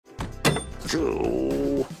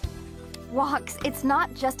Walks, it's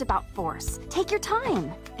not just about force. Take your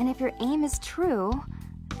time. And if your aim is true,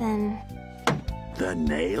 then... The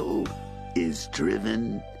nail is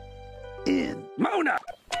driven in. Mona!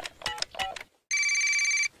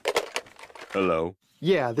 Hello?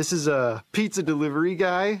 Yeah, this is a pizza delivery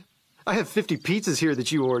guy. I have 50 pizzas here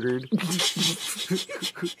that you ordered.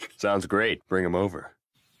 Sounds great. Bring them over.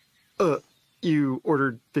 You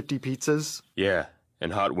ordered 50 pizzas? Yeah,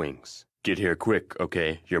 and hot wings. Get here quick,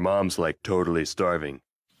 okay? Your mom's, like, totally starving.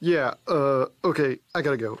 Yeah, okay, I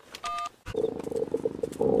gotta go.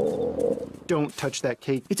 Don't touch that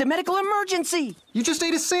cake. It's a medical emergency! You just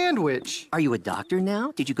ate a sandwich! Are you a doctor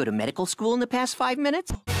now? Did you go to medical school in the past 5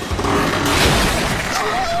 minutes?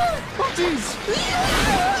 Oh, jeez!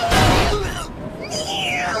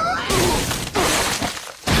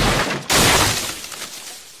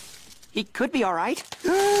 He could be all right.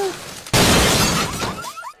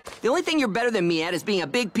 The only thing you're better than me at is being a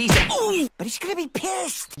big piece of... But he's gonna be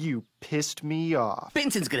pissed. You pissed me off.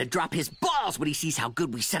 Benson's gonna drop his balls when he sees how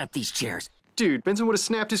good we set up these chairs. Dude, Benson would have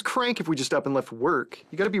snapped his crank if we just up and left work.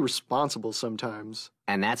 You gotta be responsible sometimes.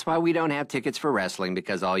 And that's why we don't have tickets for wrestling,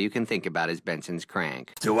 because all you can think about is Benson's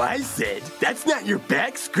crank. So I said, that's not your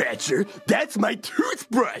back scratcher, that's my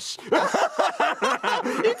toothbrush.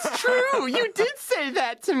 It's true, you did say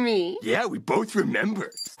that to me. Yeah, we both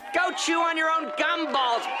remember. Go chew on your own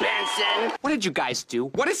gumballs, Benson. What did you guys do?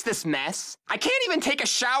 What is this mess? I can't even take a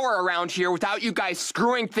shower around here without you guys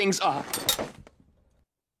screwing things up.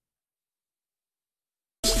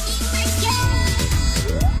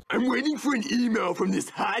 I'm waiting for an email from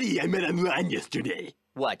this hottie I met online yesterday.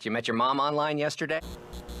 What, you met your mom online yesterday?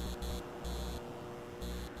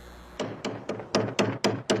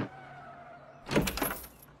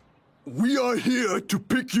 We are here to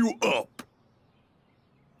pick you up.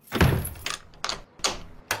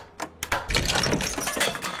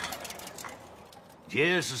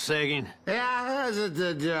 Just a second. Yeah, how's it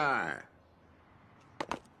the jar?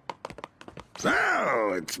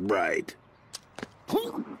 Oh, it's bright.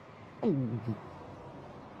 You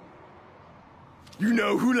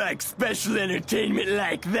know who likes special entertainment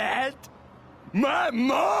like that? My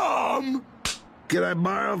mom! Can I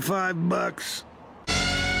borrow $5?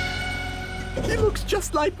 He looks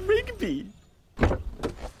just like Rigby.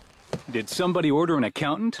 Did somebody order an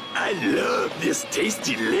accountant? I love this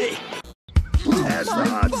tasty lick. That's the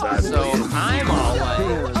hot side. So I'm all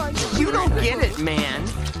like, you don't get it, man.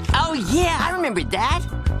 Oh, yeah, I remember that.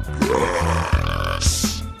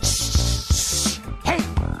 Hey,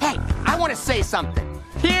 I want to say something.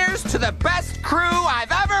 Here's to the best crew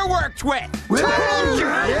I've ever worked with.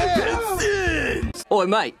 Oi,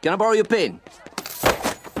 mate, can I borrow your pen?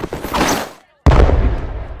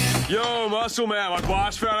 Yo, Muscle Man, my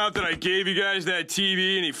boss found out that I gave you guys that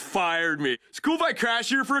TV and he fired me. It's cool if I crash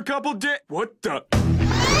here for a couple days. What the?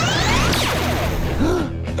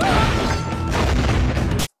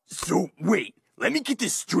 So, wait, let me get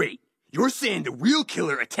this straight. You're saying the real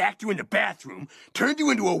killer attacked you in the bathroom, turned you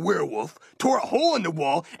into a werewolf, tore a hole in the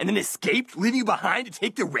wall, and then escaped, leaving you behind to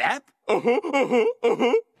take the rap?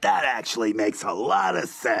 That actually makes a lot of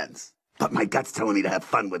sense. But my gut's telling me to have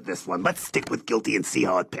fun with this one. Let's stick with guilty and see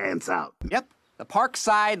how it pans out. Yep, the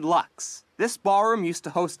Parkside Lux. This ballroom used to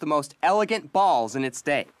host the most elegant balls in its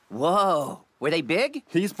day. Whoa, were they big?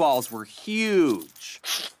 These balls were huge.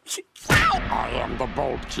 I am the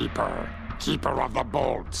Bolt Keeper, keeper of the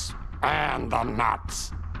bolts and the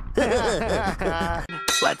nuts.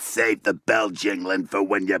 Let's save the bell jingling for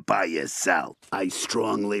when you're by yourself. I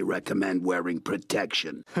strongly recommend wearing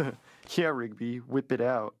protection. Yeah, Rigby, whip it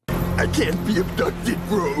out. I can't be abducted,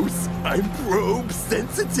 bros. I'm probe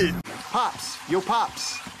sensitive. Pops, yo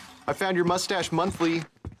Pops. I found your mustache monthly.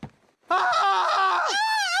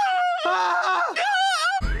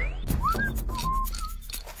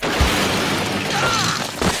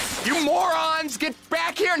 You morons, get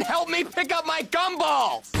back here and help me pick up my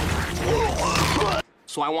gumballs!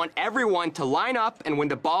 So I want everyone to line up, and when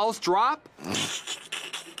the balls drop,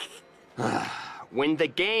 when the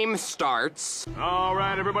game starts... All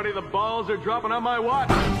right, everybody, the balls are dropping on my watch.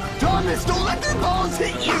 Thomas, don't let their balls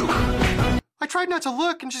hit you! I tried not to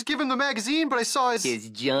look and just give him the magazine, but I saw His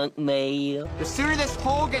junk mail. The sooner this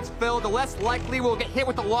hole gets filled, the less likely we'll get hit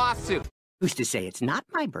with a lawsuit. Who's to say it's not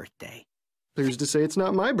my birthday? Who's to say it's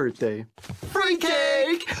not my birthday? Free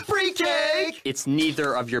cake! Free cake! It's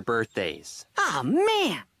neither of your birthdays. Oh,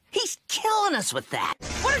 man. He's killing us with that.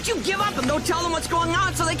 Why don't you give up and go tell them what's going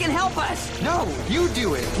on so they can help us? No, you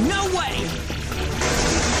do it. No way!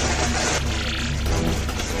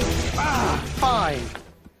 Fine.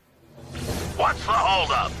 What's the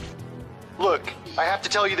holdup? Look, I have to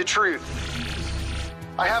tell you the truth.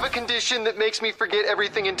 I have a condition that makes me forget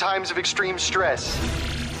everything in times of extreme stress.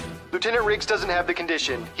 Lieutenant Riggs doesn't have the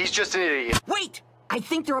condition. He's just an idiot. Wait! I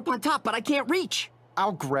think they're up on top, but I can't reach.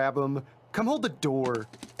 I'll grab him. Come hold the door.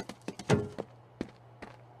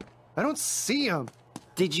 I don't see him.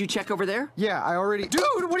 Did you check over there? Yeah, I already... Dude,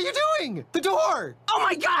 what are you doing? The door! Oh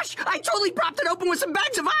my gosh! I totally propped it open with some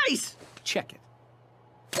bags of ice! Check it.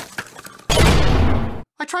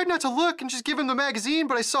 I tried not to look and just give him the magazine,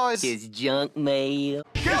 but I saw His junk mail.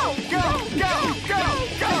 Go, go, go, go,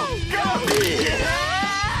 go, go!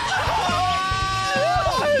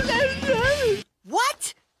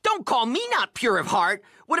 What? Don't call me not pure of heart.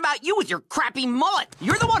 What about you with your crappy mullet?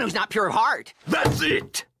 You're the one who's not pure of heart. That's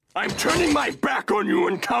it! I'm turning my back on you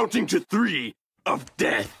and counting to 3 of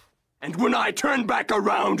death. And when I turn back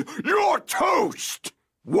around, you're toast!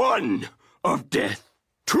 1 of death.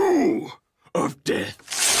 2 of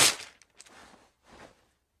death.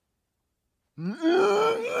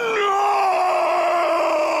 No!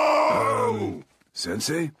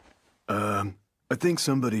 Sensei? I think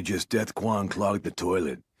somebody just Death Quan clogged the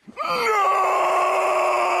toilet. No!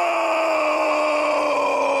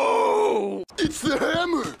 It's the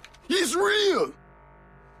hammer! He's real!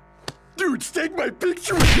 Dude, take my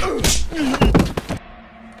picture!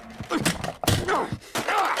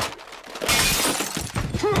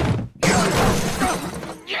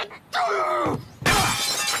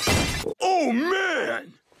 Oh,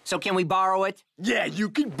 man! So can we borrow it? Yeah, you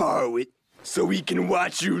can borrow it, so we can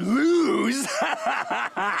watch you lose.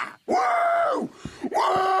 Whoa!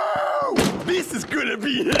 Whoa! This is gonna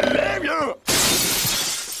be hilarious!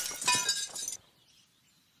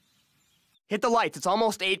 Hit the lights. It's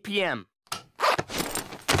almost 8 p.m.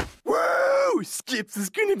 Whoa! Skips is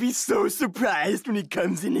gonna be so surprised when he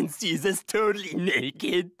comes in and sees us totally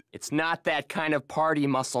naked. It's not that kind of party,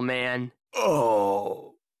 muscle man.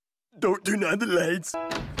 Oh. Don't turn on the lights.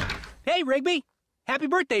 Hey, Rigby. Happy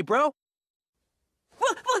birthday, bro.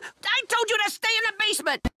 I told you to stay in the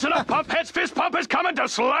basement! Listen up, Pumpheads. Fist Pump is coming to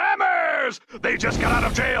Slammers! They just got out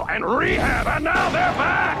of jail and rehab, and now they're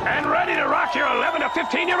back and ready to rock your 11 to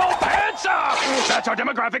 15-year-old pants up! That's our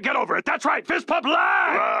demographic. Get over it. That's right. Fist Pump Live!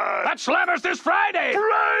 Right. That's Slammers this Friday!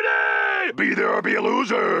 Friday! Be there or be a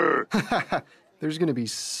loser! There's gonna be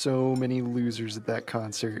so many losers at that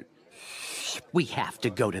concert. We have to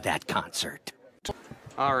go to that concert.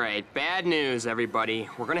 All right, bad news, everybody.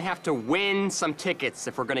 We're gonna have to win some tickets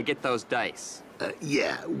if we're gonna get those dice.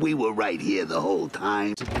 Yeah, we were right here the whole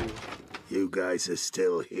time. You guys are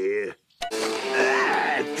still here.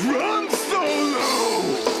 Drum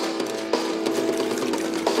solo!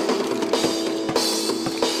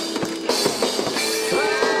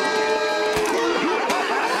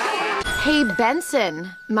 Hey,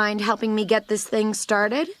 Benson, mind helping me get this thing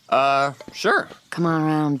started? Sure. Come on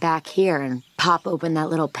around back here and pop open that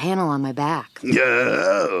little panel on my back.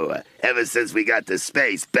 Oh, ever since we got to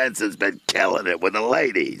space, Benson's been killing it with the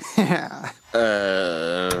ladies.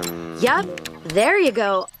 Yup, there you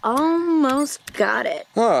go. Almost got it.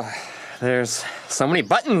 Oh, there's so many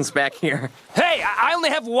buttons back here. Hey, I only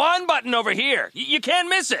have one button over here. You can't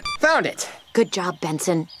miss it. Found it. Good job,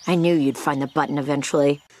 Benson. I knew you'd find the button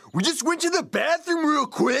eventually. We just went to the bathroom real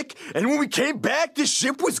quick, and when we came back, the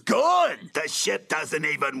ship was gone. The ship doesn't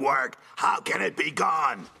even work. How can it be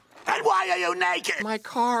gone? And why are you naked? My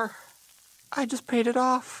car. I just paid it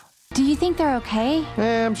off. Do you think they're okay?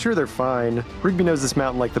 I'm sure they're fine. Rigby knows this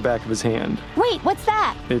mountain like the back of his hand. Wait, what's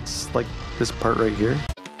that? It's like this part right here.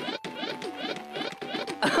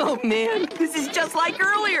 Oh, man, this is just like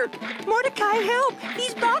earlier. Mordecai, help!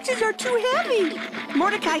 These boxes are too heavy.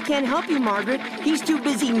 Mordecai can't help you, Margaret. He's too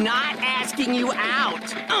busy not asking you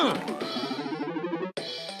out.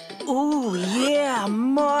 Oh, yeah,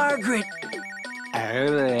 Margaret.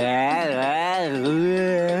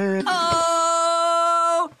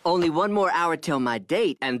 Oh! Only one more hour till my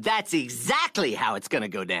date, and that's exactly how it's gonna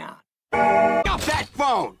go down. Off that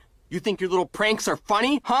phone! You think your little pranks are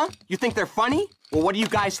funny, huh? You think they're funny? Well, what do you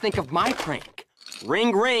guys think of my prank?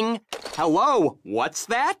 Ring, ring. Hello, what's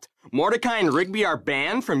that? Mordecai and Rigby are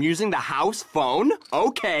banned from using the house phone?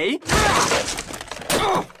 Okay.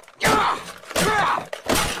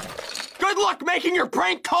 Good luck making your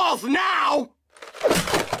prank calls now!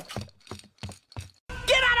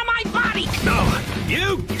 Get out of my body! No,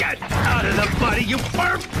 you get out of the body, you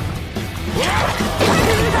perp!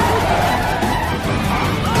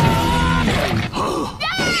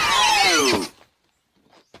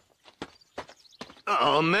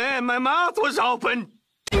 Oh, man, my mouth was open.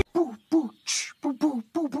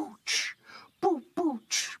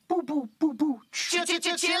 Boo boo boo boo.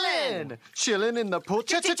 Chillin'. Chillin' in the pool.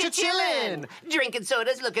 Chillin'. Drinking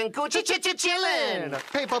sodas, looking cool. Chillin'.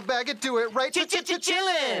 Paper bag it, do it right.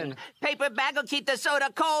 Chillin'. Paper bag will keep the soda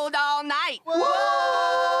cold all night.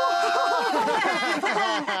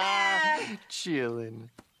 Chillin'.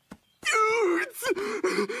 Dudes!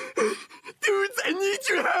 Dudes, I need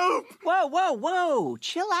your help! Whoa.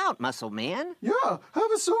 Chill out, muscle man. Yeah,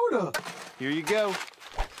 have a soda. Here you go.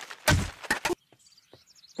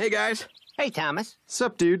 Hey, guys. Hey, Thomas.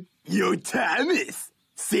 Sup, dude? Yo, Thomas!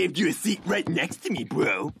 Saved you a seat right next to me,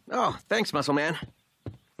 bro. Oh, thanks, muscle man.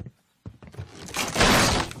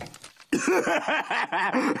 The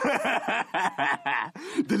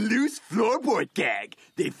loose floorboard gag.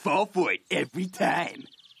 They fall for it every time.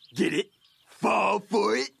 Get it? Fall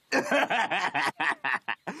for it?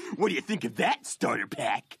 What do you think of that, starter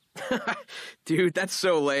pack? Dude, that's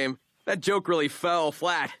so lame. That joke really fell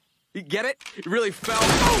flat. You get it? It really fell.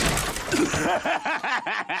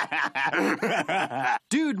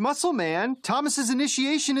 Dude, muscle man, Thomas's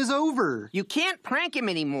initiation is over. You can't prank him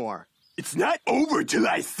anymore. It's not over till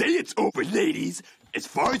I say it's over, ladies. As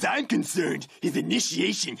far as I'm concerned, his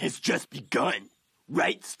initiation has just begun.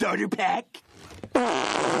 Right, starter pack?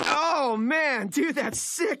 Oh, man, dude, that's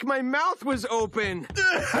sick. My mouth was open.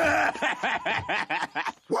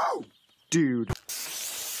 Whoa! Dude.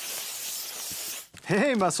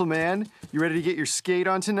 Hey, muscle man. You ready to get your skate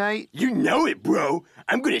on tonight? You know it, bro.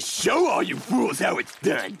 I'm gonna show all you fools how it's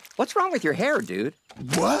done. What's wrong with your hair, dude?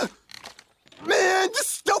 What? Man, this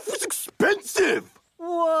stuff was expensive.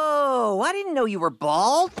 Whoa, I didn't know you were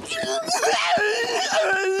bald.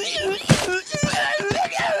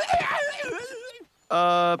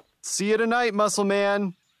 See you tonight, muscle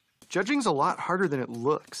man. Judging's a lot harder than it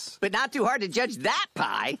looks. But not too hard to judge that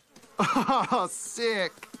pie. Oh,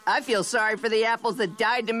 sick. I feel sorry for the apples that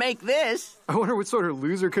died to make this. I wonder what sort of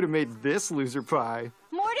loser could have made this loser pie.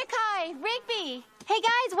 Mordecai! Rigby! Hey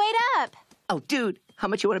guys, wait up! Oh, dude, how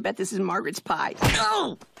much you want to bet this is Margaret's pie?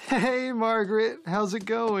 Oh! Hey, Margaret. How's it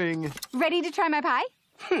going? Ready to try my pie?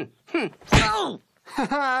 Oh!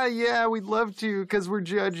 Yeah, we'd love to, because we're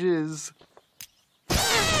judges.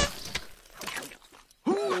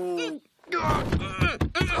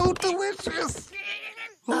 Oh, delicious!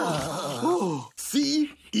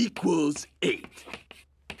 C equals 8.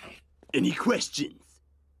 Any questions?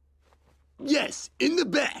 Yes, in the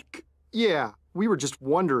back. Yeah, we were just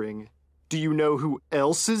wondering. Do you know who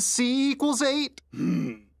else's C equals 8?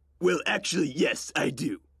 Well, actually, yes, I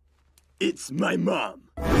do. It's my mom.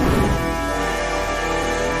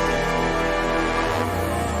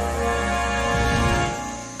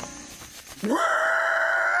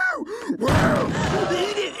 Whoa!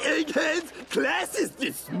 Eat it, eggheads! Class is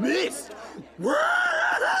dismissed! Whoa!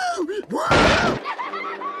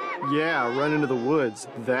 Yeah, run into the woods.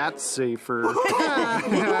 That's safer.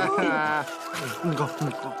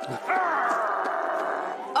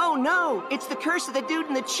 Oh no, it's the curse of the dude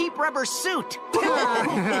in the cheap rubber suit.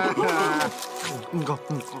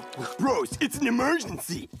 Bros, it's an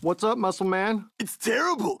emergency. What's up, muscle man? It's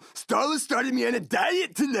terrible. Starla started me on a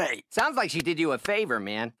diet tonight. Sounds like she did you a favor,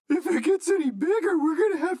 man. If it gets any bigger, we're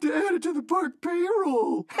gonna have to add it to the park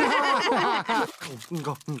payroll.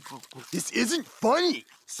 This isn't funny.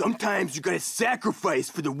 Sometimes you gotta sacrifice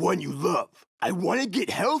for the one you love. I wanna get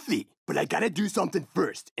healthy, but I gotta do something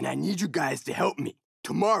first, and I need you guys to help me.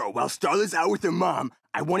 Tomorrow, while Starla's out with her mom,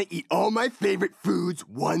 I want to eat all my favorite foods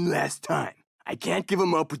one last time. I can't give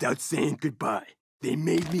them up without saying goodbye. They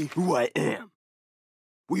made me who I am.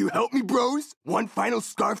 Will you help me, bros? One final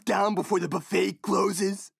scarf down before the buffet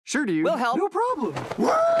closes? Sure, dude. We'll help. No problem.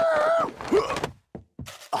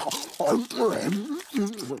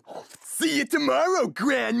 See you tomorrow,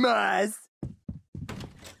 grandmas!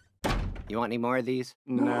 You want any more of these?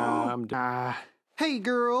 Nah, I'm done. Hey,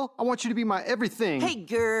 girl, I want you to be my everything. Hey,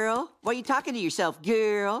 girl. Why are you talking to yourself,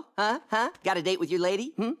 girl? Huh? Got a date with your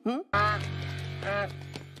lady? Protect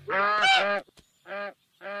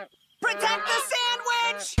the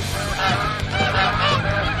sandwich!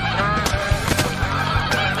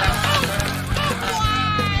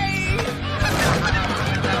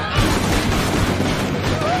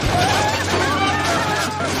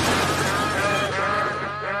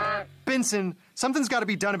 Benson, something's got to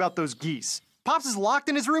be done about those geese. Pops is locked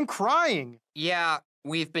in his room crying. Yeah,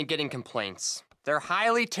 we've been getting complaints. They're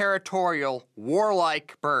highly territorial,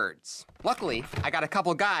 warlike birds. Luckily, I got a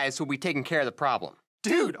couple guys who'll be taking care of the problem.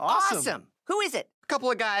 Dude, awesome. Who is it? A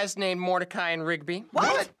couple of guys named Mordecai and Rigby.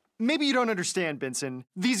 What? Maybe you don't understand, Benson.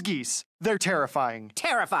 These geese, they're terrifying.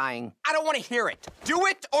 Terrifying. I don't want to hear it. Do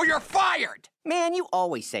it or you're fired! Man, you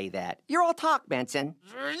always say that. You're all talk, Benson.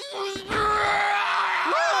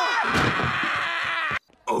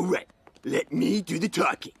 All right, let me do the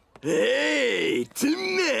talking. Hey, to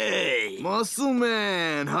me! Muscle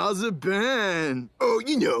Man, how's it been? Oh,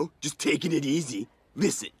 you know, just taking it easy.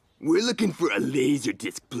 Listen, we're looking for a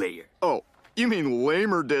Laserdisc player. Oh, you mean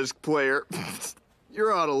lamer disc player?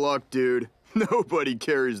 You're out of luck, dude. Nobody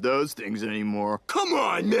carries those things anymore. Come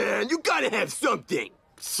on, man, you gotta have something.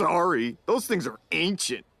 Sorry, those things are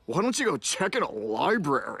ancient. Why don't you go check in a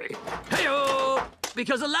library? Hey-o!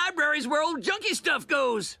 Because the library's where old junky stuff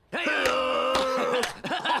goes. Hey-o!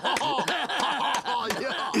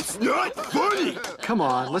 It's not funny! Come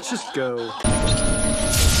on, let's just go.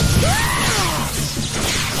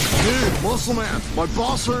 Dude, Muscle Man, my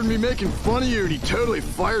boss heard me making fun of you and he totally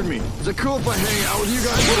fired me. Is it cool if I hang out with you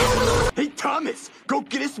guys? Hey, Thomas, go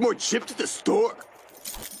get us more chips at the store.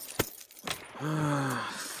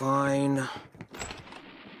 Fine.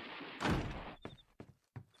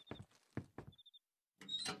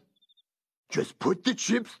 Just put the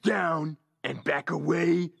chips down and back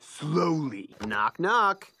away slowly. Knock,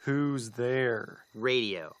 knock. Who's there?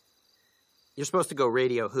 Radio. You're supposed to go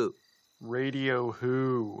radio who? Radio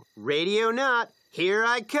who? Radio not. Here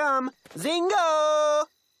I come. Zingo!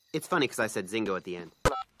 It's funny because I said Zingo at the end.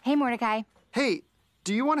 Hey, Mordecai. Hey,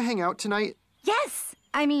 do you want to hang out tonight? Yes!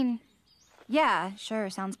 I mean, yeah, sure,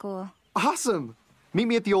 sounds cool. Awesome! Meet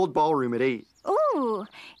me at the old ballroom at 8. Ooh,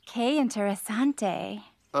 que interesante.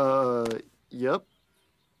 Yep.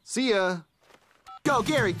 See ya. Go,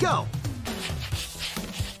 Gary, go!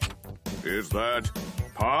 Is that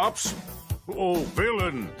Pops? Oh,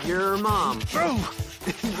 villain! Your mom. Oh!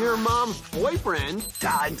 Your mom's boyfriend?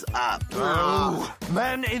 Time's up. Oh,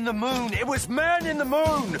 Man in the Moon. It was Man in the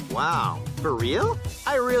Moon. Wow. For real?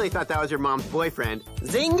 I really thought that was your mom's boyfriend.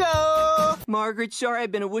 Zingo! Margaret, sorry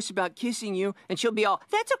I've been a wuss about kissing you. And she'll be all,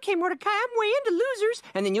 that's okay, Mordecai, I'm way into losers.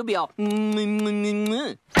 And then you'll be all,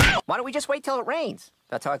 Why don't we just wait till it rains?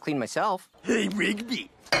 That's how I clean myself. Hey, Rigby.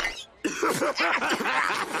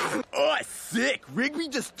 Oh, sick. Rigby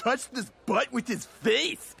just touched this butt with his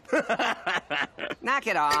face. Knock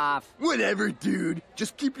it off. Whatever, dude.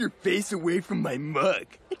 Just keep your face away from my mug.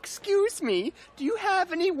 Excuse me, do you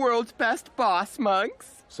have any world's best boss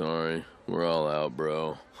mugs? Sorry, we're all out,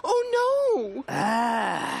 bro. Oh, no.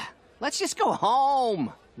 Let's just go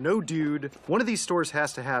home. No, dude. One of these stores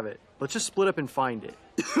has to have it. Let's just split up and find it.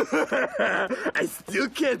 I still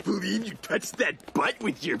can't believe you touched that butt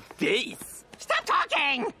with your face. Stop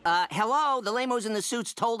talking! Hello, the lamos in the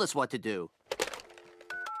suits told us what to do.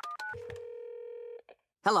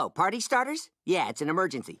 Hello, party starters? Yeah, it's an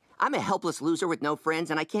emergency. I'm a helpless loser with no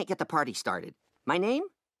friends, and I can't get the party started. My name?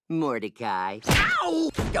 Mordecai.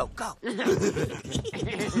 Ow! Go, go.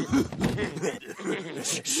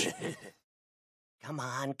 Come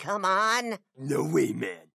on, come on. No way,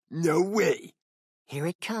 man. No way. Here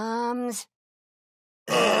it comes.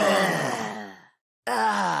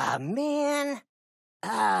 Man.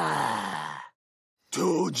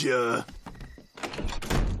 Told ya.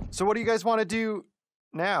 So what do you guys want to do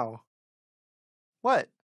now? What?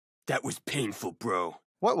 That was painful, bro.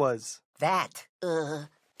 What was? That. Come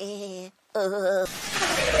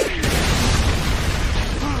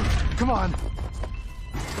on.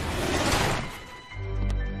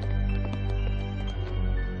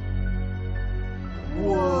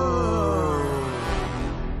 Whoa.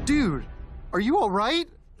 Dude, are you all right?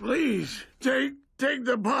 Please, take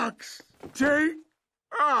the box. Take...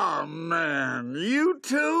 Oh, man, you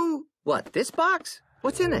too? What, this box?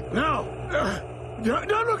 What's in it? No,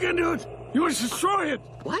 don't look into it. You must destroy it.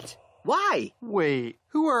 What? Why? Wait,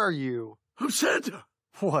 who are you? I'm Santa.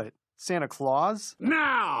 What, Santa Claus?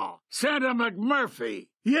 Now, Santa McMurphy.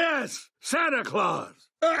 Yes, Santa Claus.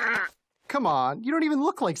 Ah! Come on, you don't even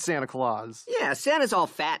look like Santa Claus. Yeah, Santa's all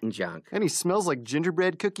fat and junk. And he smells like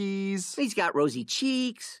gingerbread cookies. He's got rosy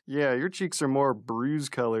cheeks. Yeah, your cheeks are more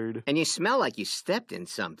bruise-colored. And you smell like you stepped in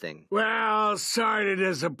something. Well, sorry to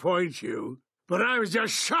disappoint you, but I was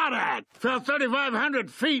just shot at. Fell 3,500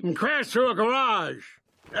 feet and crashed through a garage.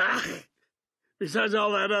 Ah, besides,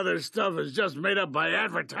 all that other stuff is just made up by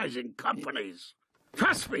advertising companies.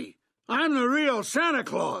 Trust me, I'm the real Santa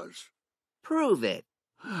Claus. Prove it.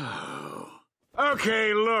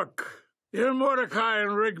 Okay, look. You're Mordecai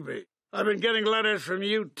and Rigby. I've been getting letters from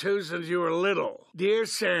you two since you were little. Dear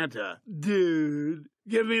Santa, dude,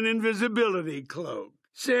 give me an invisibility cloak.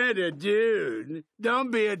 Santa, dude,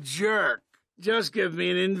 don't be a jerk. Just give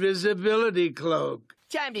me an invisibility cloak.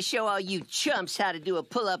 Time to show all you chumps how to do a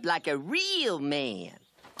pull-up like a real man.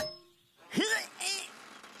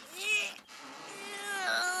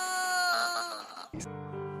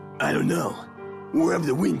 I don't know. Wherever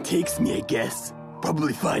the wind takes me, I guess.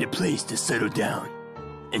 Probably find a place to settle down.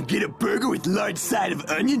 and get a burger with large side of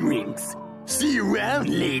onion rings. See you around,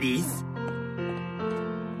 ladies.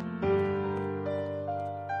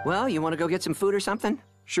 Well, you want to go get some food or something?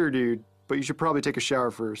 Sure, dude. But you should probably take a shower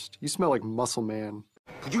first. You smell like Muscle Man.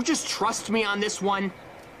 Could you just trust me on this one?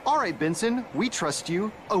 All right, Benson, we trust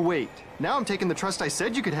you. Oh, wait. Now I'm taking the trust I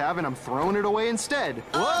said you could have, and I'm throwing it away instead.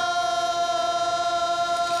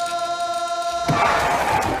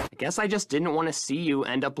 I guess I just didn't want to see you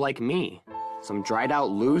end up like me. Some dried-out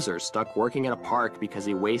loser stuck working at a park because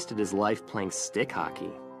he wasted his life playing stick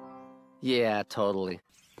hockey. Yeah, totally.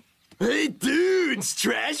 Hey, dudes!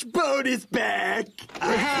 Trash Boat is back!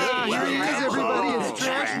 Here he is, everybody. It's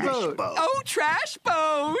Trash Boat. Oh, Trash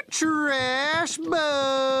Boat! Trash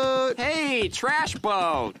Boat! Hey, Trash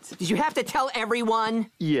Boat! Did you have to tell everyone?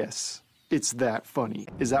 Yes. It's that funny.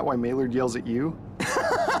 Is that why Maylard yells at you?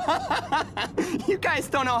 You guys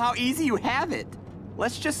don't know how easy you have it.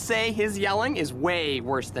 Let's just say his yelling is way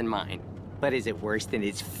worse than mine. But is it worse than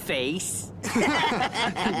his face? Hey,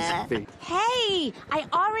 I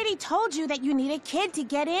already told you that you need a kid to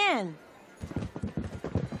get in.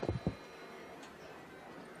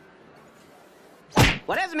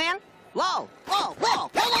 What is it, man? Whoa, whoa, whoa,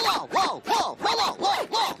 whoa, whoa, whoa, whoa, whoa, whoa, whoa,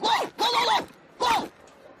 whoa, whoa, whoa, whoa,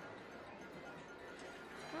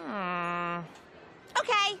 whoa.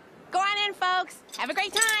 Okay, go on in, folks. Have a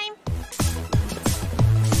great time.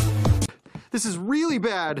 This is really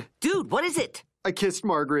bad. Dude, what is it? I kissed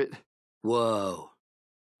Margaret. Whoa.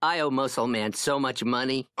 I owe Muscle Man so much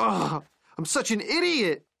money. Ugh, I'm such an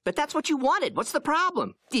idiot. But that's what you wanted. What's the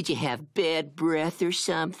problem? Did you have bad breath or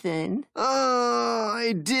something?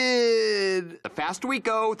 I did. The faster we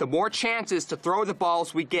go, the more chances to throw the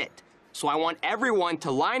balls we get. So I want everyone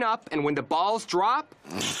to line up, and when the balls drop,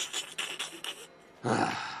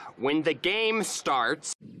 when the game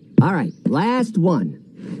starts... All right, last one.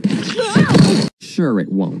 Sure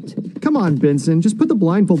it won't. Come on, Benson. Just put the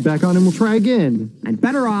blindfold back on and we'll try again. I'm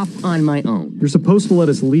better off on my own. You're supposed to let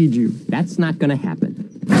us lead you. That's not gonna happen.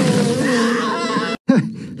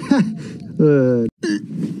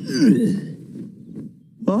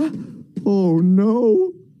 Huh? Oh,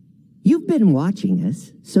 no. You've been watching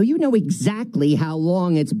us, so you know exactly how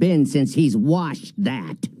long it's been since he's washed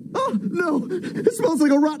that. Oh, no! It smells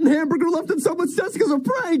like a rotten hamburger left in someone's desk as a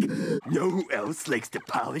prank! Know who else likes to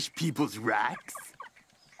polish people's rocks?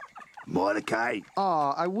 Mordecai.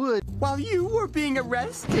 Aw, I would. While you were being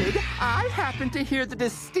arrested, I happened to hear the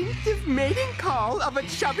distinctive mating call of a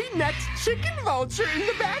chubby-necked chicken vulture in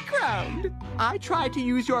the background. I tried to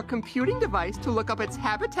use your computing device to look up its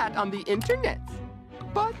habitat on the internet.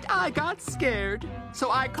 But I got scared,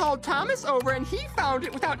 so I called Thomas over and he found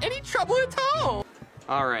it without any trouble at all.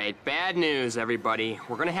 All right, bad news, everybody.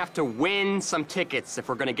 We're gonna have to win some tickets if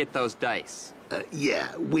we're gonna get those dice.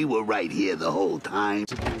 Yeah, we were right here the whole time.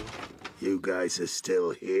 You guys are still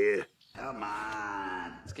here. Come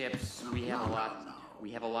on. Skips, we have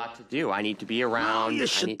a lot to do. I need to be around. Oh, you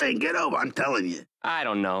should think it over, I'm telling you. I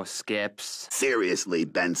don't know, Skips. Seriously,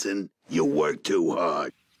 Benson, you work too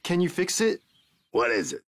hard. Can you fix it? What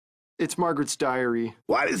is it? It's Margaret's diary.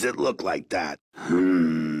 Why does it look like that?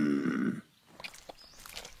 Ooh.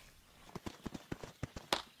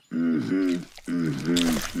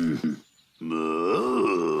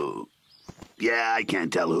 Yeah, I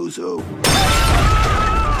can't tell who's who.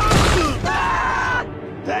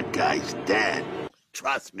 That guy's dead.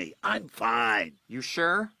 Trust me, I'm fine. You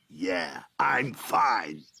sure? Yeah, I'm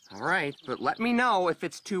fine. All right, but let me know if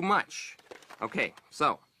it's too much. Okay,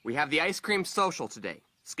 so we have the ice cream social today.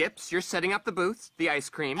 Skips, you're setting up the booths, the ice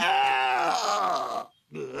cream.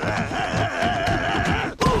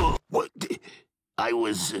 What? I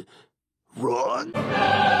was wrong?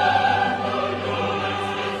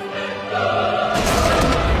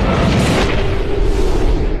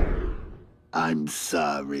 I'm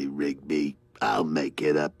sorry, Rigby. I'll make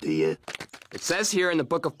it up to you. It says here in the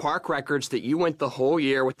Book of Park Records that you went the whole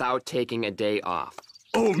year without taking a day off.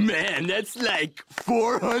 Oh man, that's like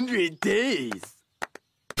 400 days.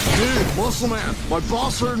 Dude, Muscle Man, my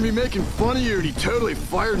boss heard me making fun of you and he totally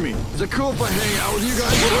fired me. Is it cool if I hang out with you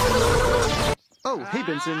guys? Oh, hey,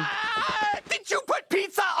 Benson. Did you put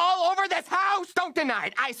pizza all over this house? Don't deny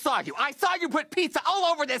it. I saw you. I saw you put pizza all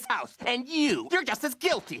over this house. And you're just as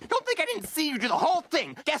guilty. Don't think I didn't see you do the whole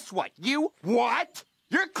thing. Guess what? What?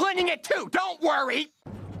 You're cleaning it too. Don't worry.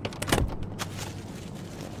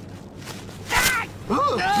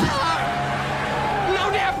 No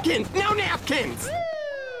napkins! No napkins!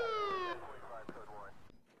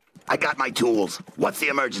 I got my tools. What's the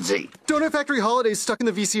emergency? Donut Factory Holidays stuck in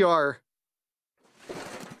the VCR.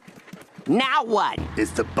 Now what?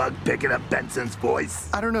 Is the bug picking up Benson's voice?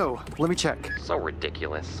 I don't know. Let me check. So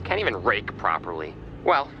ridiculous. Can't even rake properly.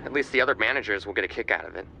 Well, at least the other managers will get a kick out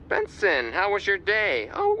of it. Benson, how was your day?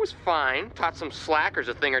 Oh, it was fine. Taught some slackers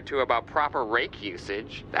a thing or two about proper rake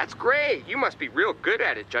usage. That's great. You must be real good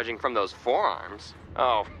at it, judging from those forearms.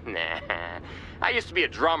 Oh, nah. I used to be a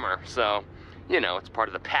drummer, so, you know, it's part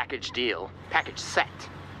of the package deal. Package set.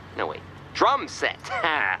 No, wait. Drum set.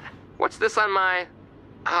 What's this on my...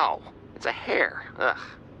 Ow. It's a hair. Ugh.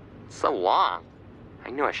 It's so long. I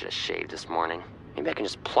knew I should have shaved this morning. Maybe I can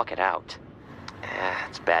just pluck it out.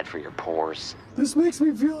 It's bad for your pores. This makes me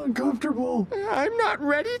feel uncomfortable. I'm not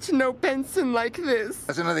ready to know Benson like this.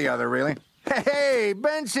 Listen to the other, really. Hey,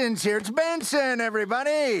 Benson's here. It's Benson,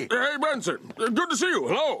 everybody. Hey, Benson. Good to see you.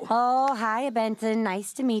 Hello. Oh, hi, Benson.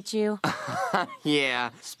 Nice to meet you. Yeah.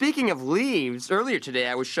 Speaking of leaves, earlier today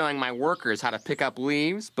I was showing my workers how to pick up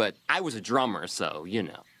leaves, but I was a drummer, so, you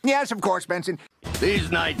know. Yes, of course, Benson. These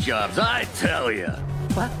night jobs, I tell ya.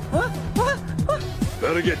 What?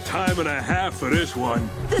 Better get time and a half for this one.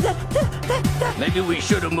 Maybe we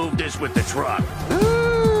should have moved this with the truck.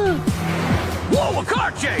 Whoa, a car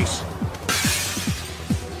chase!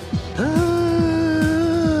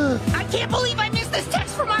 I can't believe I missed this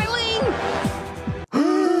text from Eileen!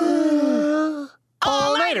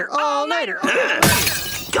 All-nighter! All-nighter!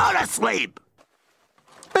 Go to sleep!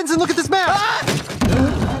 Benson, look at this map!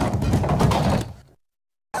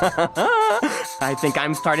 I think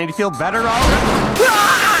I'm starting to feel better already.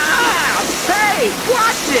 Hey,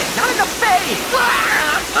 watch it! Not in the face!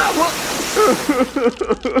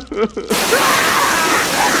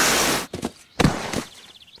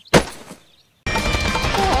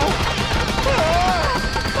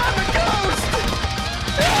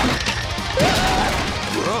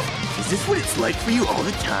 Whoa, is this what it's like for you all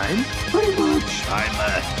the time? Pretty much.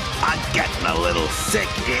 I'm getting a little sick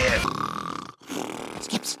here.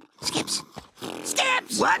 Skips!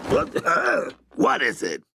 What is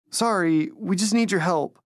it? Sorry, we just need your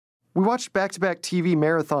help. We watched back-to-back TV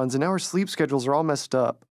marathons, and now our sleep schedules are all messed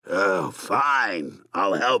up. Oh, fine.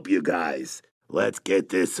 I'll help you guys. Let's get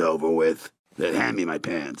this over with. Then hand me my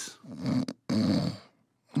pants.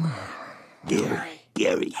 Gary. Hey,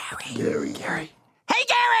 Gary!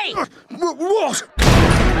 What?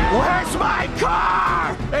 Where's my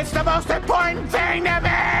car? It's the most important thing to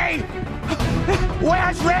me!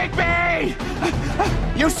 Where's Rigby?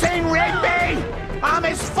 You seen Rigby? I'm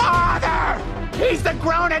his father! He's the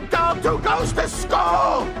grown adult who goes to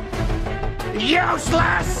school!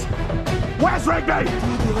 Useless! Where's Rigby?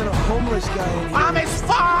 You let a homeless guy. I'm his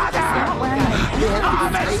father!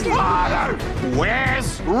 I'm his father!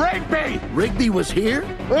 Where's Rigby? Rigby was here?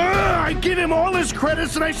 I give him all his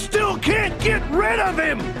credits and I still can't get rid of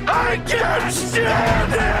him! I can't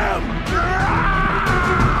stand him!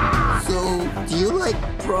 So, do you like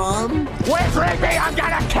prom? Where's Rigby? I'm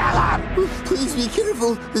gonna kill him! Please be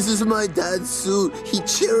careful. This is my dad's suit. He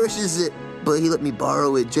cherishes it. But he let me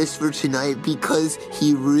borrow it just for tonight because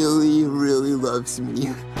he really, really loves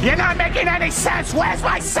me. You're not making any sense! Where's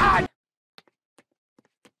my son?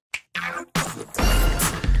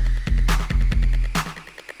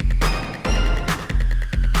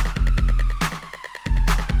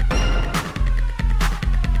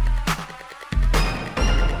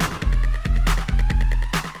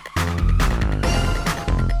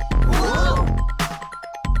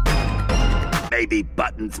 Maybe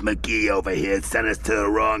Buttons McGee over here sent us to the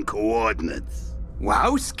wrong coordinates.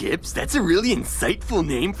 Wow, Skips, that's a really insightful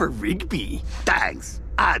name for Rigby. Thanks.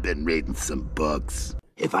 I've been reading some books.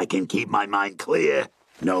 If I can keep my mind clear,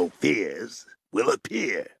 no fears will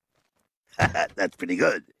appear. That's pretty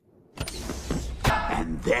good.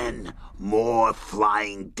 And then more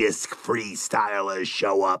flying disc freestylers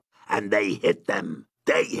show up, and they hit them.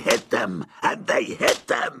 They hit them, and they hit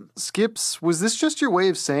them! Skips, was this just your way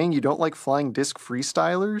of saying you don't like flying disc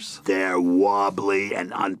freestylers? They're wobbly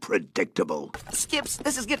and unpredictable. Skips,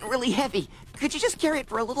 this is getting really heavy. Could you just carry it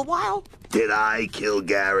for a little while? Did I kill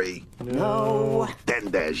Gary? No. Then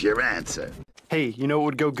there's your answer. Hey, you know what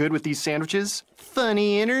would go good with these sandwiches?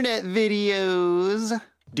 Funny internet videos.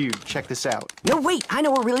 Dude, check this out. No, wait, I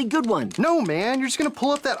know a really good one. No, man, you're just gonna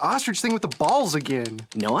pull up that ostrich thing with the balls again.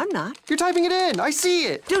 No, I'm not. You're typing it in, I see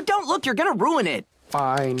it. Dude, don't look, you're gonna ruin it.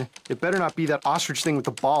 Fine. It better not be that ostrich thing with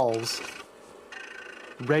the balls.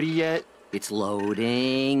 Ready yet? It's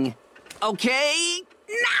loading. Okay,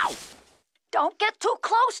 now! Don't get too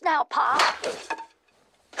close now, Pop.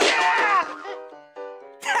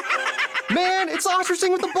 Man, it's the ostrich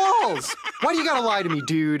thing with the balls. Why do you gotta lie to me,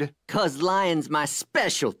 dude? 'Cause lying's my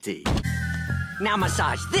specialty. Now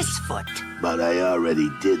massage this foot. But I already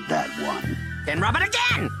did that one. Then rub it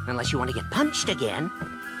again, unless you want to get punched again.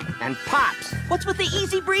 And Pops, what's with the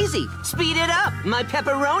easy breezy? Speed it up. My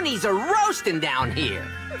pepperonis are roasting down here.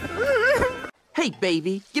 Hey,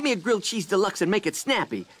 baby, give me a grilled cheese deluxe and make it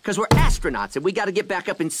snappy, because we're astronauts and we got to get back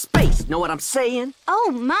up in space. Know what I'm saying?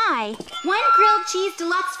 Oh, my. 1 grilled cheese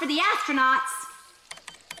deluxe for the astronauts.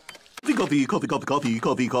 Coffee, coffee, coffee, coffee,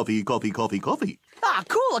 coffee, coffee, coffee, coffee, coffee. Ah,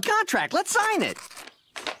 cool, a contract. Let's sign it.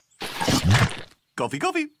 Coffee,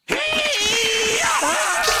 coffee.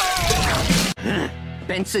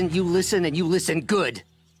 Benson, you listen and you listen good.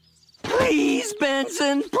 Please,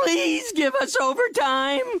 Benson, please give us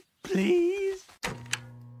overtime. Please.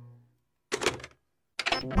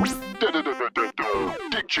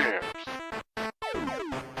 Dick jams.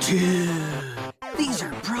 Dude, these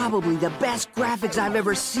are probably the best graphics I've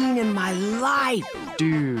ever seen in my life.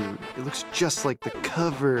 Dude, it looks just like the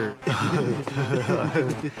cover.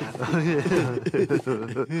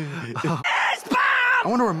 I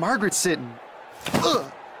wonder where Margaret's sitting.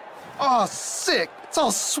 Ugh. Oh, sick. It's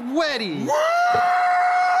all sweaty. Woo!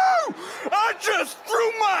 I just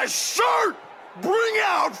threw my shirt! Bring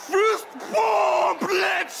out fist bump!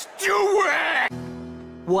 Let's do it!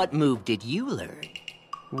 What move did you learn?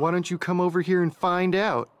 Why don't you come over here and find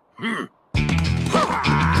out?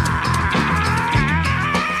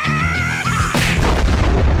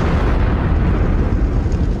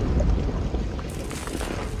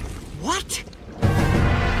 What?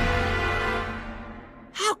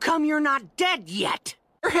 How come you're not dead yet?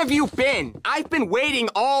 Where have you been? I've been waiting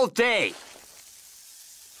all day.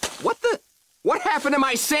 What happened to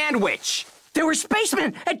my sandwich? There were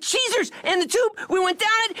spacemen at Cheezer's and the tube. We went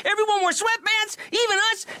down it. Everyone wore sweatbands, even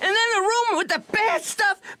us, and then the room with the bad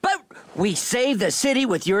stuff. But we saved the city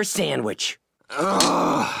with your sandwich.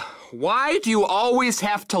 Ugh. Why do you always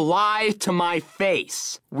have to lie to my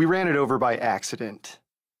face? We ran it over by accident.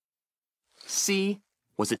 See?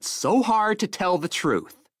 Was it so hard to tell the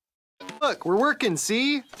truth? Look, we're working,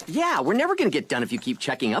 see? Yeah, we're never gonna get done if you keep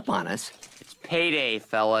checking up on us. It's payday,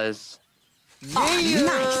 fellas. Yeah! Oh,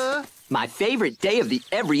 nice. My favorite day of the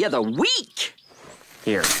every other week.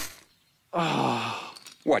 Here. Oh.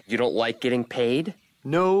 What, you don't like getting paid?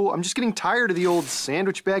 No, I'm just getting tired of the old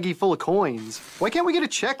sandwich baggie full of coins. Why can't we get a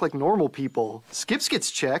check like normal people? Skips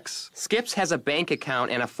gets checks. Skips has a bank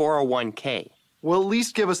account and a 401k. Well, at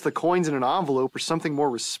least give us the coins in an envelope or something more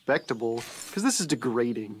respectable, because this is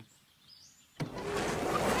degrading.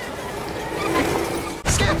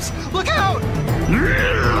 Skips, look out!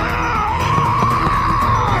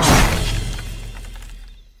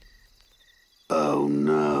 Oh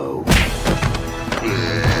no.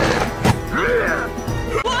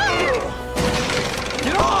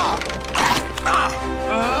 Get off!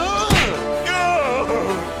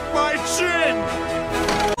 My chin!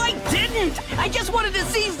 I didn't! I just wanted to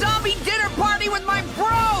see Zombie Dinner Party with my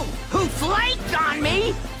bro, who flaked on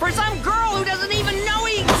me for some girl who doesn't even know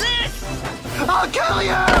he exists! I'll kill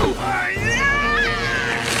you!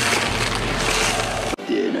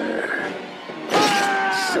 Dinner.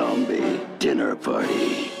 Zombie dinner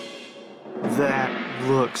party. That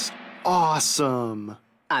looks awesome.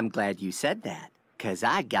 I'm glad you said that, 'cause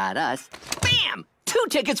I got us, bam! 2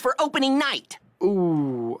 tickets for opening night!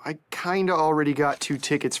 Ooh, I kinda already got 2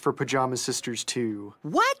 tickets for Pajama Sisters 2.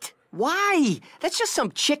 What? Why? That's just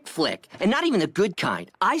some chick flick, and not even the good kind.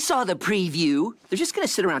 I saw the preview. They're just gonna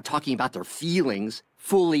sit around talking about their feelings,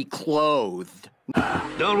 fully clothed.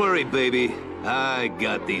 Don't worry, baby. I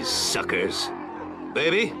got these suckers.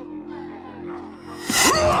 Baby?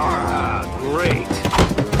 Ah, great.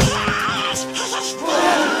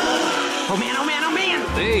 Oh man, oh man, oh man!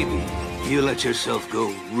 Baby, you let yourself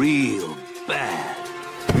go real bad.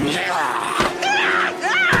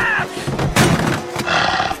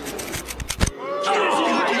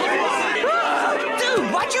 Dude,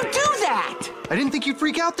 why'd you do that? I didn't think you'd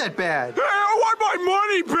freak out that bad. Hey, I want my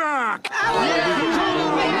money back!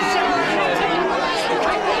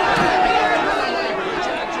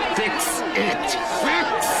 Fix it!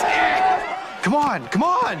 Fix it! Come on, come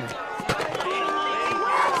on!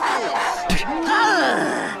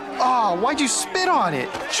 Oh, why'd you spit on it?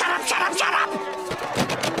 Shut up, shut up, shut up!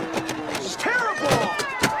 It's terrible!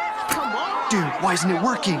 Come on! Dude, why isn't it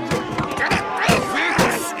working? Fix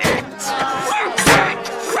it! Fix it!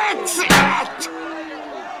 Fix it!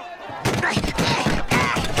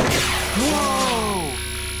 Whoa!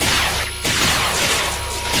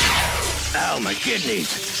 Ow, my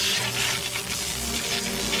kidneys.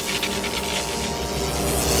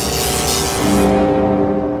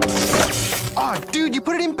 Oh, dude, you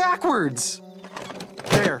put it in backwards.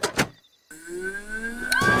 There.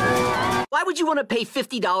 Why Why would you want to pay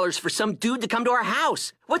 $50 for some dude to come to our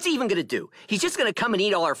house? What's he even gonna do? He's just gonna come and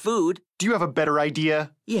eat all our food. Do you have a better idea?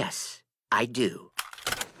 Yes, I do.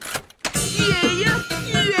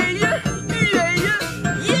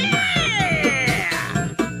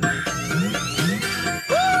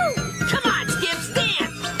 Come on, Skips,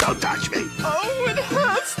 dance! Don't touch me. Oh, it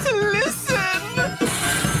hurts to listen.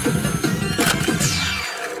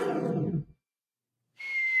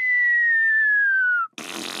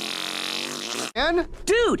 And?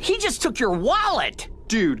 Dude, he just took your wallet!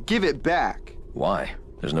 Dude, give it back. Why?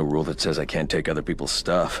 There's no rule that says I can't take other people's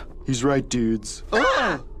stuff. He's right, dudes.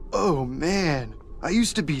 Ah! Oh, man. I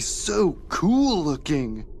used to be so cool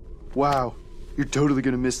looking. Wow, you're totally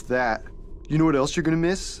gonna miss that. You know what else you're gonna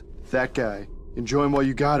miss? That guy. Enjoy him while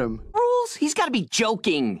you got him. Rules? He's gotta be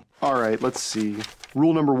joking. All right, let's see.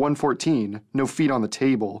 Rule number 114, no feet on the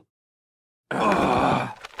table.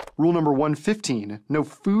 Rule number 115, no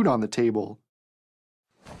food on the table.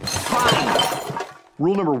 Fine.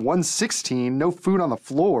 Rule number 116, no food on the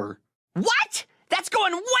floor. What? That's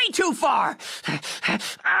going way too far! Come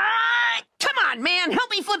on, man,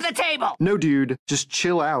 help me flip the table! No, dude, just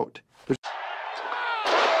chill out.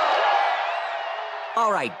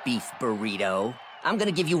 All right, beef burrito. I'm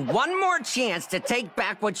gonna give you one more chance to take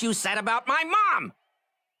back what you said about my mom!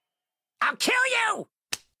 I'll kill you!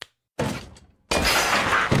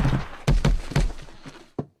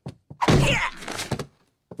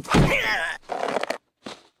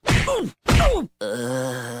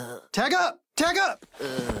 Tag up! Tag up!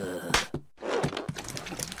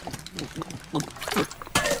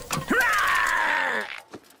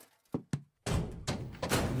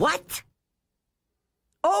 What?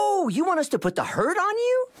 Oh, you want us to put the hurt on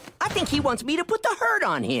you? I think he wants me to put the hurt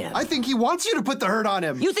on him. I think he wants you to put the hurt on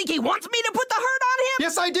him. You think he wants me to put the hurt on him?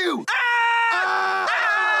 Yes, I do! Yeah!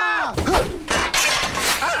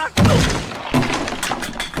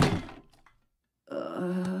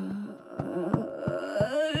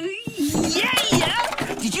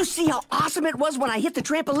 Did you see how awesome it was when I hit the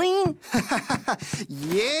trampoline?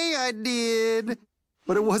 Yay, I did!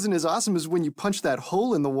 But it wasn't as awesome as when you punched that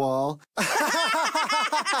hole in the wall.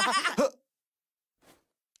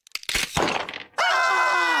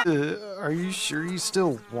 Are you sure you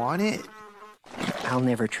still want it? I'll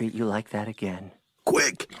never treat you like that again.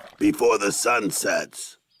 Quick, before the sun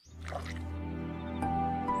sets.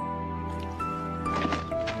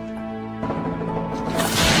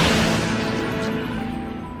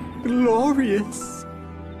 Glorious.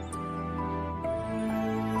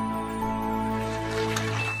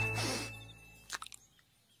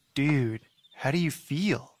 Dude, how do you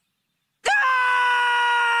feel?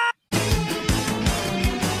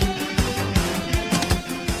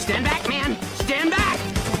 Stand back, man! Stand back!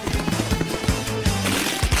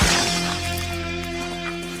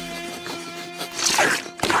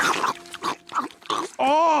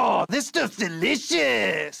 Oh, this stuff's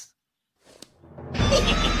delicious.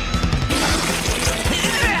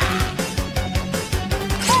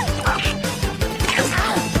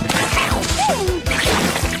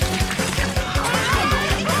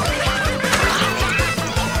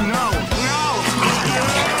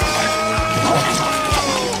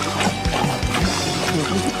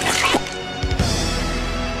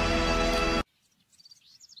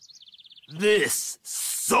 This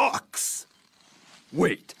sucks.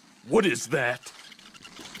 Wait, what is that?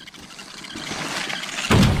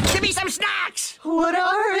 Give me some snacks! What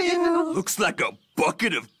are you? Looks like a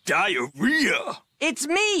bucket of diarrhea. It's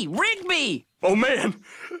me, Rigby! Oh man,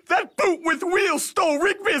 that boot with wheels stole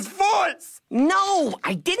Rigby's voice! No,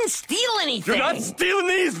 I didn't steal anything! You're not stealing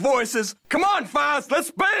these voices! Come on, Foz, let's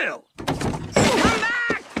bail! Come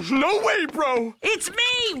back! No way, bro! It's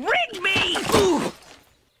me, Rigby! Ooh.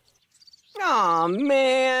 Aw,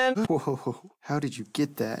 man. Whoa, how did you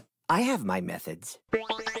get that? I have my methods.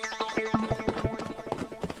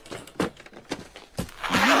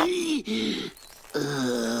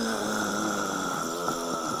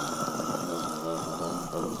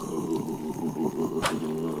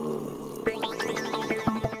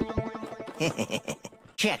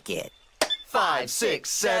 Check it. 5, 6,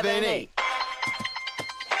 7, 8.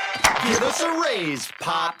 Give us a raise,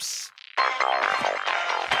 Pops.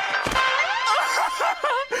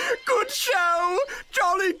 Good show!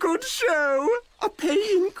 Jolly good show! A pay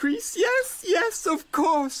increase, yes, yes, of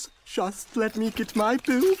course. Just let me get my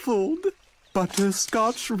billfold.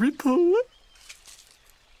 Butterscotch Ripple.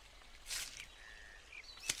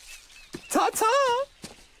 Ta-ta!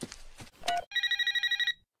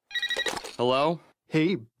 Hello?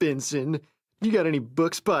 Hey, Benson. You got any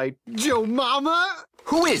books by Joe Mama?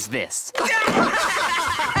 Who is this? Wherever this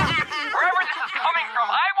is coming from,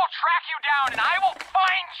 I will track you down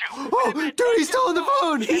Oh, dude, he's still on the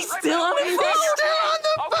phone! He's still on the phone? He's still